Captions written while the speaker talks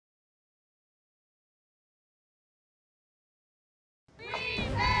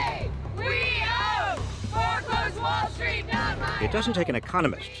It doesn't take an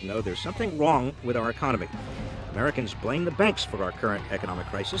economist to know there's something wrong with our economy. Americans blame the banks for our current economic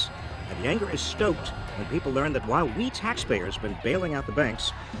crisis, and the anger is stoked when people learn that while we taxpayers have been bailing out the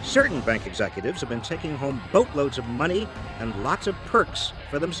banks, certain bank executives have been taking home boatloads of money and lots of perks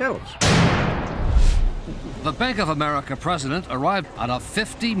for themselves. The Bank of America president arrived on a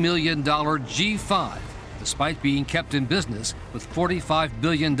 $50 million G5, despite being kept in business with $45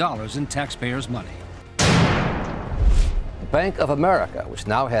 billion in taxpayers' money. Bank of America, which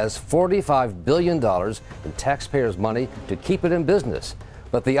now has $45 billion in taxpayers' money to keep it in business.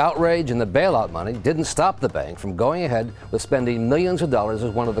 But the outrage and the bailout money didn't stop the bank from going ahead with spending millions of dollars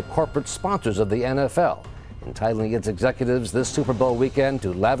as one of the corporate sponsors of the NFL, entitling its executives this Super Bowl weekend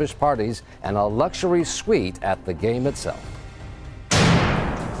to lavish parties and a luxury suite at the game itself.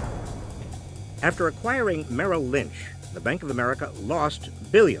 After acquiring Merrill Lynch, the Bank of America lost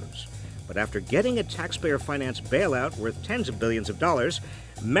billions. But after getting a taxpayer-financed bailout worth tens of billions of dollars,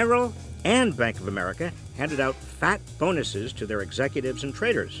 Merrill and Bank of America handed out fat bonuses to their executives and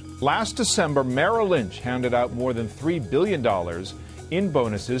traders. Last December, Merrill Lynch handed out more than $3 billion in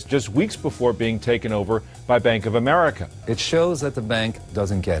bonuses just weeks before being taken over by Bank of America. It shows that the bank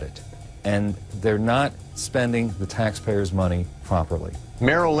doesn't get it, and they're not spending the taxpayers' money properly.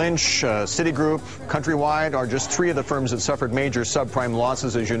 Merrill Lynch, Citigroup, Countrywide are just three of the firms that suffered major subprime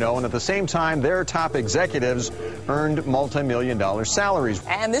losses, as you know, and at the same time, their top executives earned multi-million-dollar salaries.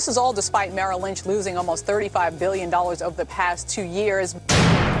 And this is all despite Merrill Lynch losing almost $35 billion over the past 2 years.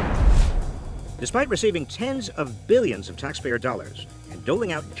 Despite receiving tens of billions of taxpayer dollars and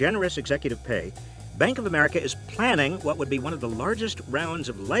doling out generous executive pay, Bank of America is planning what would be one of the largest rounds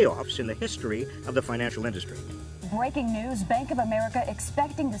of layoffs in the history of the financial industry. Breaking news, Bank of America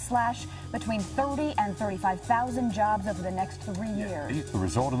expecting to slash between 30 and 35,000 jobs over the next 3 years. The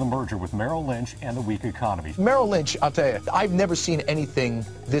result of the merger with Merrill Lynch and the weak economy. Merrill Lynch, I'll tell you, I've never seen anything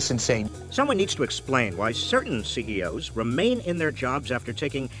this insane. Someone needs to explain why certain CEOs remain in their jobs after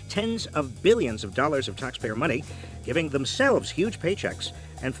taking tens of billions of dollars of taxpayer money, giving themselves huge paychecks,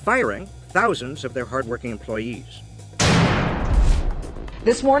 and firing thousands of their hardworking employees.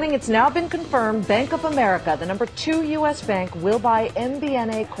 This morning, it's now been confirmed Bank of America, the number 2 U.S. bank, will buy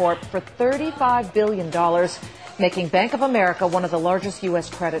MBNA Corp. For $35 billion, making Bank of America one of the largest U.S.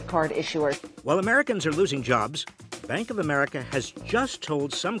 credit card issuers. While Americans are losing jobs, Bank of America has just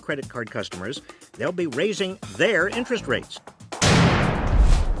told some credit card customers they'll be raising their interest rates.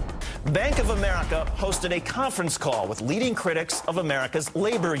 Bank of America hosted a conference call with leading critics of America's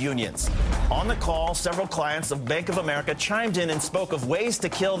labor unions. On the call, several clients of Bank of America chimed in and spoke of ways to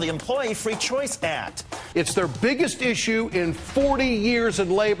kill the Employee Free Choice Act. It's their biggest issue in 40 years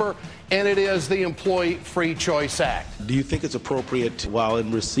in labor, and it is the Employee Free Choice Act. Do you think it's appropriate, while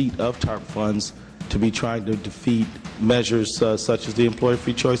in receipt of TARP funds, to be trying to defeat measures such as the Employee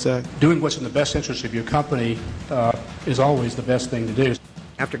Free Choice Act? Doing what's in the best interest of your company is always the best thing to do.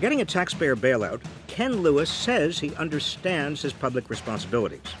 After getting a taxpayer bailout, Ken Lewis says he understands his public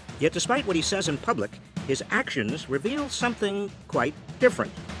responsibilities. Yet despite what he says in public, his actions reveal something quite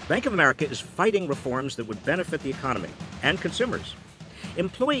different. Bank of America is fighting reforms that would benefit the economy and consumers.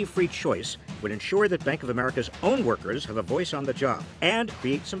 Employee free choice would ensure that Bank of America's own workers have a voice on the job and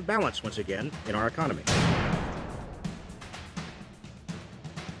create some balance once again in our economy.